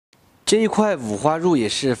这一块五花肉也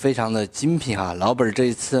是非常的精品啊，老板这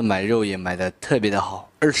一次买肉也买的特别的好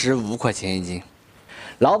，25块钱一斤。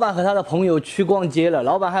老板和他的朋友去逛街了，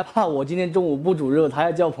老板害怕我今天中午不煮肉，他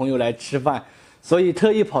要叫朋友来吃饭，所以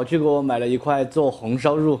特意跑去给我买了一块做红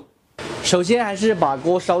烧肉。首先还是把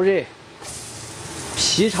锅烧热，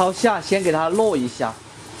皮朝下先给它落一下。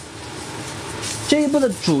这一步的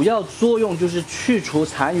主要作用就是去除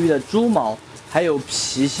残余的猪毛，还有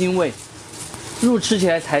皮腥味。 肉吃起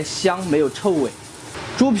来才香，没有臭味。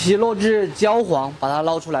猪皮落至焦黄，把它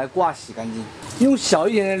捞出来挂洗干净，用小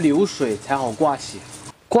一点的流水才好挂洗。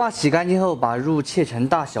挂洗干净后，把肉切成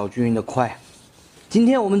大小均匀的块。今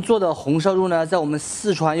天我们做的红烧肉呢，在我们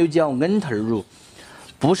四川又叫恩头肉，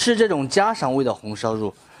不是这种家常味的红烧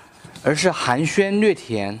肉，而是寒暄略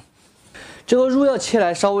甜。这个肉要切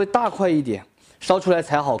来稍微大块一点，烧出来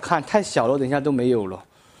才好看，太小了，等一下都没有了。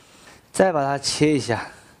再把它切一下。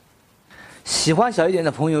 喜欢小一点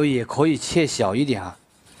的朋友也可以切小一点啊。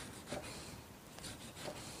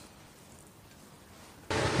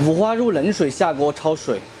五花肉冷水下锅焯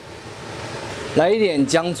水，来一点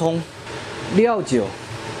姜葱、料酒。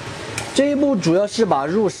这一步主要是把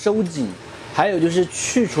肉收紧，还有就是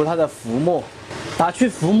去除它的浮沫。打去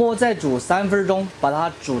浮沫再煮3分钟，把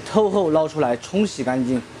它煮透后捞出来冲洗干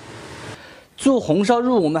净。做红烧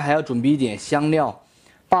肉我们还要准备一点香料。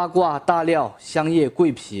 八卦、大料、香叶、桂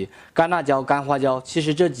皮、干辣椒、干花椒，其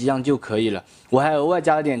实这几样就可以了。我还额外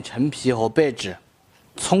加了点陈皮和贝纸、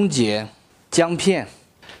葱节、姜片、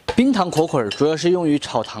冰糖可可，主要是用于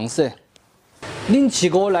炒糖色。另起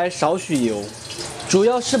锅来少许油，主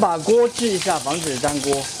要是把锅治一下，防止粘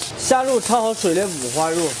锅。下入焯好水的五花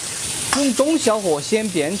肉，用中小火先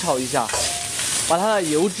煸炒一下，把它的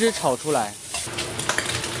油脂炒出来。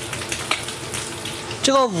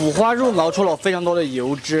 这个五花肉熬出了非常多的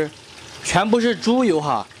油脂，全部是猪油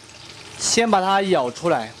哈。先把它舀出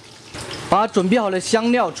来，把准备好的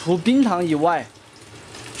香料除冰糖以外，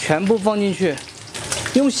全部放进去，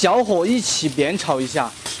用小火一起煸炒一下，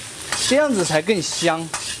这样子才更香。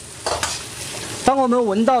当我们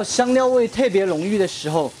闻到香料味特别浓郁的时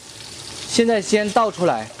候，现在先倒出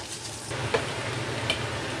来，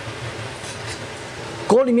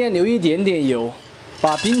锅里面留一点点油，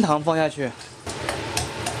把冰糖放下去。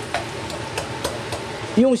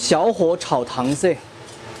 用小火炒糖色，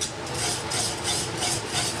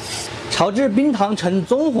炒至冰糖呈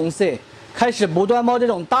棕红色，开始不断冒这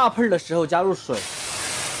种大泡的时候加入水，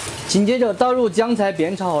紧接着倒入刚才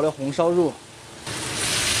煸炒好的红烧肉，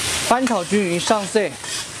翻炒均匀上色，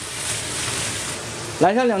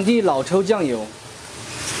来上2滴老抽酱油、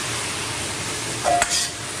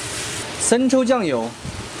生抽酱油。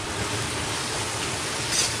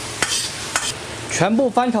 全部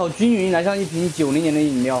翻炒均匀，来上1瓶90年的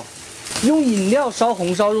饮料。用饮料烧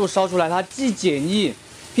红烧肉烧出来，它既简易，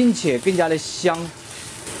并且更加的香。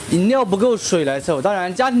饮料不够水来凑，当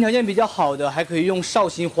然家庭条件比较好的，还可以用绍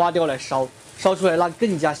兴花雕来烧，烧出来那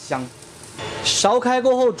更加香。烧开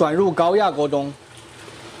过后转入高压锅中，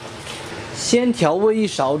先调味1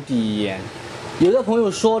勺底盐。有的朋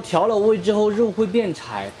友说调了味之后肉会变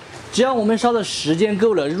柴，只要我们烧的时间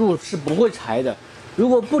够了，肉是不会柴的。 如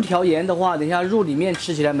果不调盐的话，等一下肉里面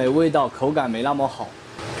吃起来没味道，口感没那么好。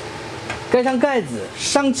盖上盖子，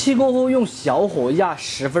上气过后用小火压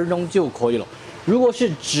10分钟就可以了。如果是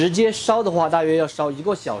直接烧的话，大约要烧1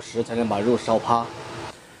个小时才能把肉烧趴。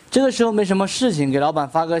这个时候没什么事情，给老板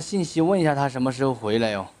发个信息问一下他什么时候回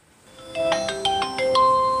来哦。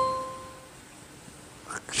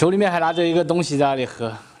手里面还拿着一个东西在那里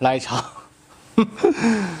喝奶茶。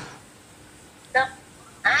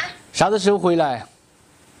啥子时候回来？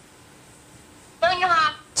 等一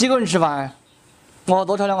下，几个人吃饭？我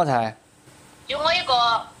多炒2个菜。就我一个。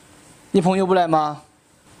你朋友不来吗？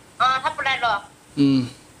啊，他不来了。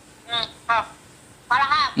好，好了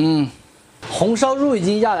哈。红烧肉已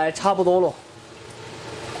经压来差不多了，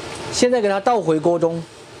现在给它倒回锅中，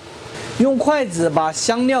用筷子把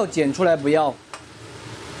香料捡出来不要，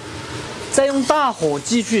再用大火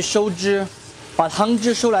继续收汁，把汤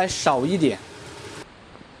汁收来少一点。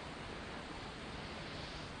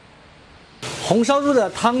 红烧肉的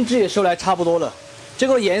汤汁也收来差不多了，这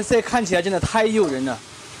个颜色看起来真的太诱人了。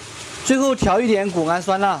最后调一点谷氨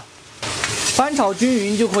酸钠，翻炒均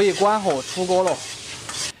匀就可以关火出锅了。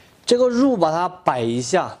这个肉把它摆一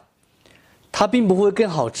下，它并不会更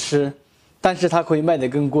好吃，但是它可以卖得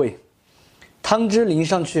更贵。汤汁淋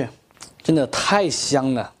上去，真的太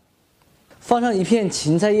香了。放上一片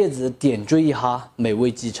芹菜叶子，点缀一哈，美味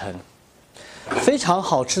继承。 非常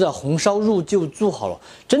好吃的红烧肉就做好了，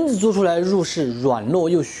真的做出来肉是软糯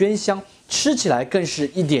又鲜香，吃起来更是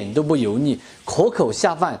一点都不油腻，可口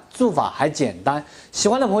下饭，做法还简单。喜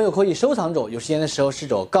欢的朋友可以收藏着，有时间的时候试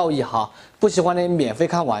着告一哈。不喜欢的免费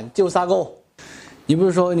看完就撒够。你不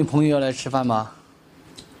是说你朋友要来吃饭吗？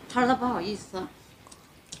他说他不好意思。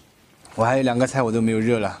我还有2个菜我都没有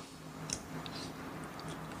热了。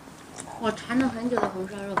我馋了很久的红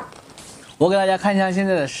烧肉。我给大家看一下现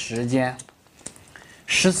在的时间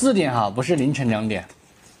，14点哈，不是凌晨2点。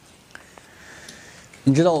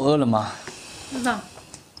你知道我饿了吗？知道。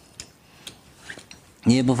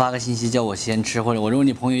你也不发个信息叫我先吃，或者我问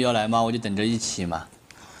你朋友要来吗？我就等着一起嘛。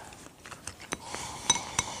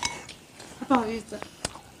不好意思。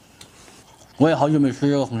我也好久没吃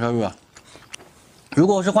这个红烧肉了。如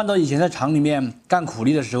果是换到以前在厂里面干苦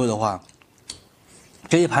力的时候的话，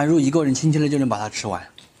这一盘肉一个人轻轻的就能把它吃完。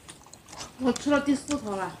我吃了第4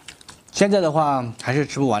头了。现在的话还是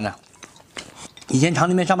吃不完的。以前厂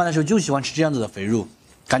里面上班的时候就喜欢吃这样子的肥肉，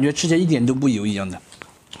感觉吃起来一点都不油一样的。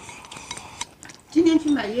今天去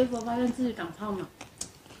买衣服，发现自己长胖了。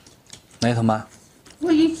哪一头吗？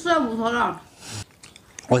我已经吃了5头了。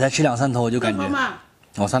我才吃2、3头我就感觉。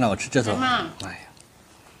我算了，我吃这头。哎呀，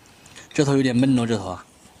这头有点闷哦，这头啊。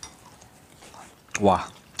哇。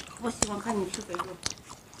我喜欢看你吃肥肉。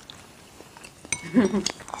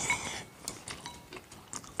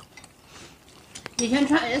以前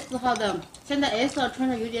穿 S 号的，现在 S 号穿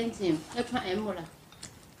的有点紧，要穿 M 了。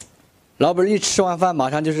老板一吃完饭，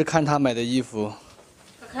马上就是看他买的衣服。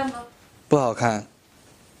好看吗？不好看。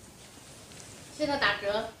现在打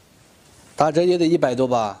折。打折也得100多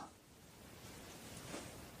吧。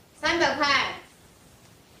300块。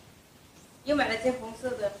又买了件红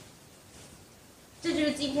色的。这就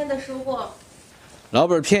是今天的收获。老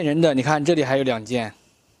板骗人的，你看这里还有2件。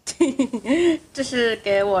这是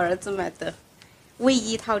给我儿子买的卫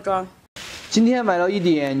衣套装。今天买了一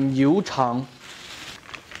点牛肠。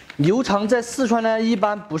牛肠在四川呢，一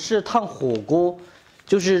般不是烫火锅，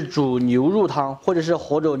就是煮牛肉汤，或者是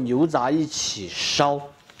和着牛杂一起烧。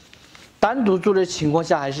单独做的情况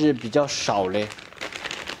下还是比较少嘞。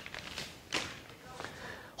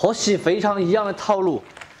和洗肥肠一样的套路，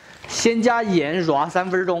先加盐揉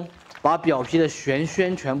3分钟，把表皮的旋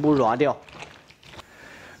宣全部揉掉。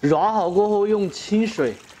揉好过后，用清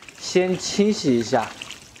水先清洗一下，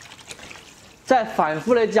再反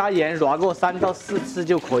复的加盐揉个3到4次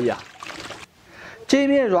就可以了。这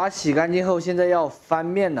面揉洗干净后，现在要翻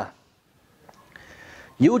面了。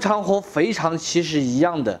牛肠和肥肠其实一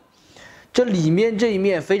样的，这里面这一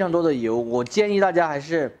面非常多的油，我建议大家还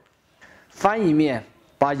是翻一面，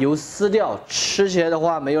把油撕掉，吃起来的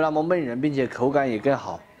话没有那么闷人，并且口感也更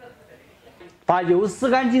好。把油撕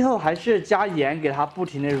干净后，还是加盐给它不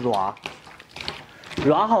停的揉。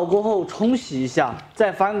揉好过后冲洗一下，再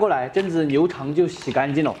翻过来，这样子牛肠就洗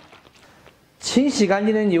干净了。清洗干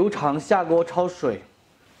净的牛肠下锅焯水，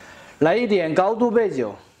来一点高度白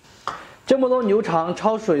酒。这么多牛肠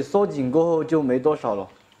焯水缩紧过后就没多少了，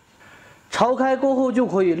焯开过后就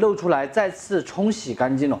可以露出来，再次冲洗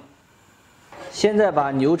干净了。现在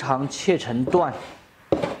把牛肠切成段，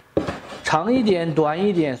长一点短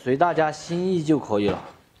一点随大家心意就可以了。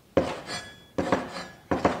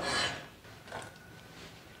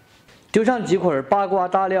丢上几块八卦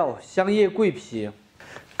大料、香叶、桂皮、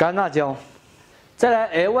干辣椒，再来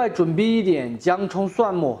额外准备一点姜葱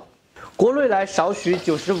蒜末。锅内来少许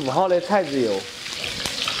95号的菜籽油，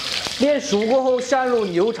面熟过后下入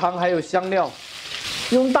牛肠还有香料，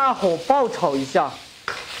用大火爆炒一下。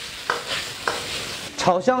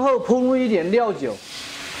炒香后喷入一点料酒、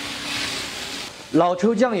老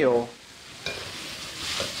抽酱油，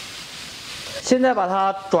现在把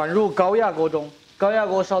它转入高压锅中，高压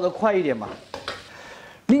锅烧得快一点嘛。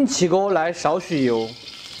另起锅来少许油，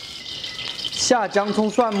下姜葱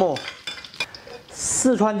蒜末、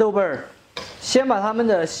四川豆瓣儿，先把它们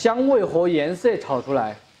的香味和颜色炒出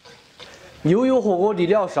来。牛油火锅底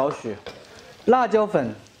料少许，辣椒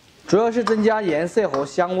粉，主要是增加颜色和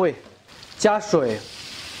香味。加水，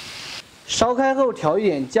烧开后调一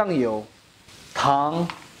点酱油、糖、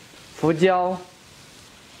胡椒，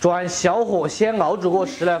转小火先熬煮过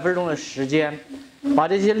10来分钟的时间，把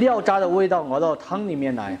这些料渣的味道熬到汤里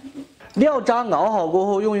面来。料渣熬好过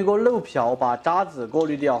后，用一个漏瓢把渣子过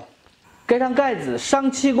滤掉，盖上盖子，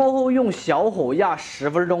上气过后用小火压10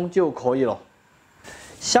分钟就可以了。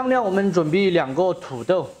香料我们准备2个土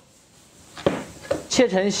豆，切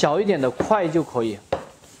成小一点的块就可以。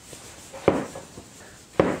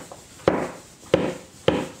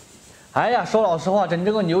哎呀，说老实话，整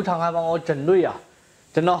这个牛肠还帮我整累啊，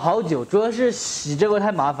整了好久，主要是洗这个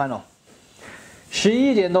太麻烦了。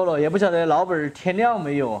11点多了，也不晓得老板天亮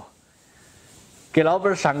没有，给老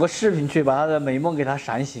板闪个视频去，把他的美梦给他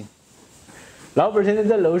闪醒。老板现在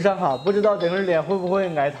在楼上哈，不知道等会儿脸会不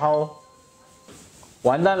会挨掏。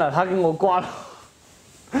完蛋了，他给我挂了。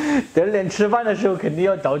等脸吃饭的时候肯定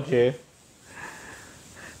要着急。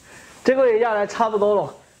这个也压来差不多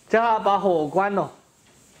了，这下把火关了。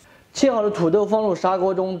切好的土豆放入砂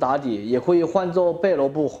锅中打底，也可以换作白萝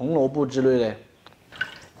卜、红萝卜之类的。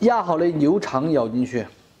压好的牛肠舀进去，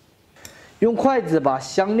用筷子把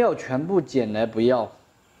香料全部捡来不要。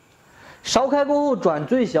烧开过后转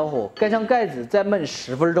最小火，盖上盖子，再焖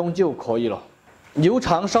10分钟就可以了。牛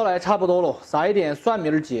肠烧来差不多了，撒一点蒜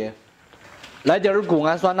米结，来点谷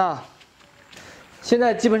氨酸钠。现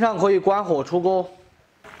在基本上可以关火出锅，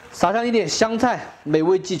撒上一点香菜，美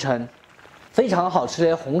味继承。非常好吃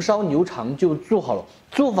的红烧牛肠就做好了，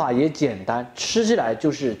做法也简单，吃起来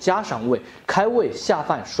就是家常味，开胃下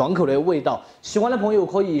饭，爽口的味道。喜欢的朋友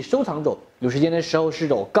可以收藏着，有时间的时候试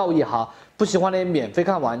着告一下。不喜欢的免费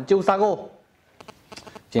看完就3个。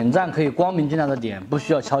点赞可以光明正大的点，不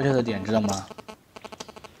需要悄悄的点，知道吗？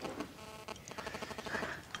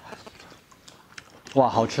哇，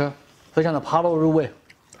好吃，非常的趴肉入味。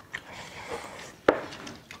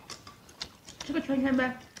吃个圈圈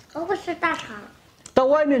呗。我不吃大肠。到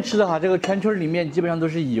外面吃的话，这个圈圈里面基本上都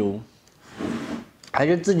是油，还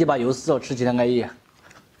是自己把油撕了吃起来安逸。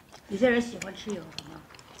有些人喜欢吃油的吗？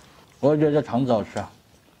我觉得这肠子好吃。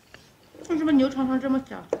为什么牛肠这么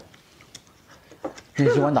小？你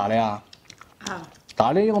喜欢大的呀？啊。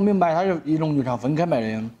大的我没有买，它是一笼牛肠分开卖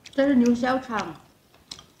的。这是牛小肠，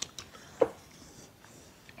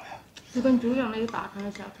是跟猪一样的有大肠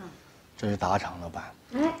的小肠。这是大肠，老板。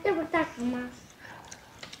哎，这不是大肠吗？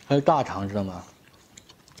还有大肠，知道吗？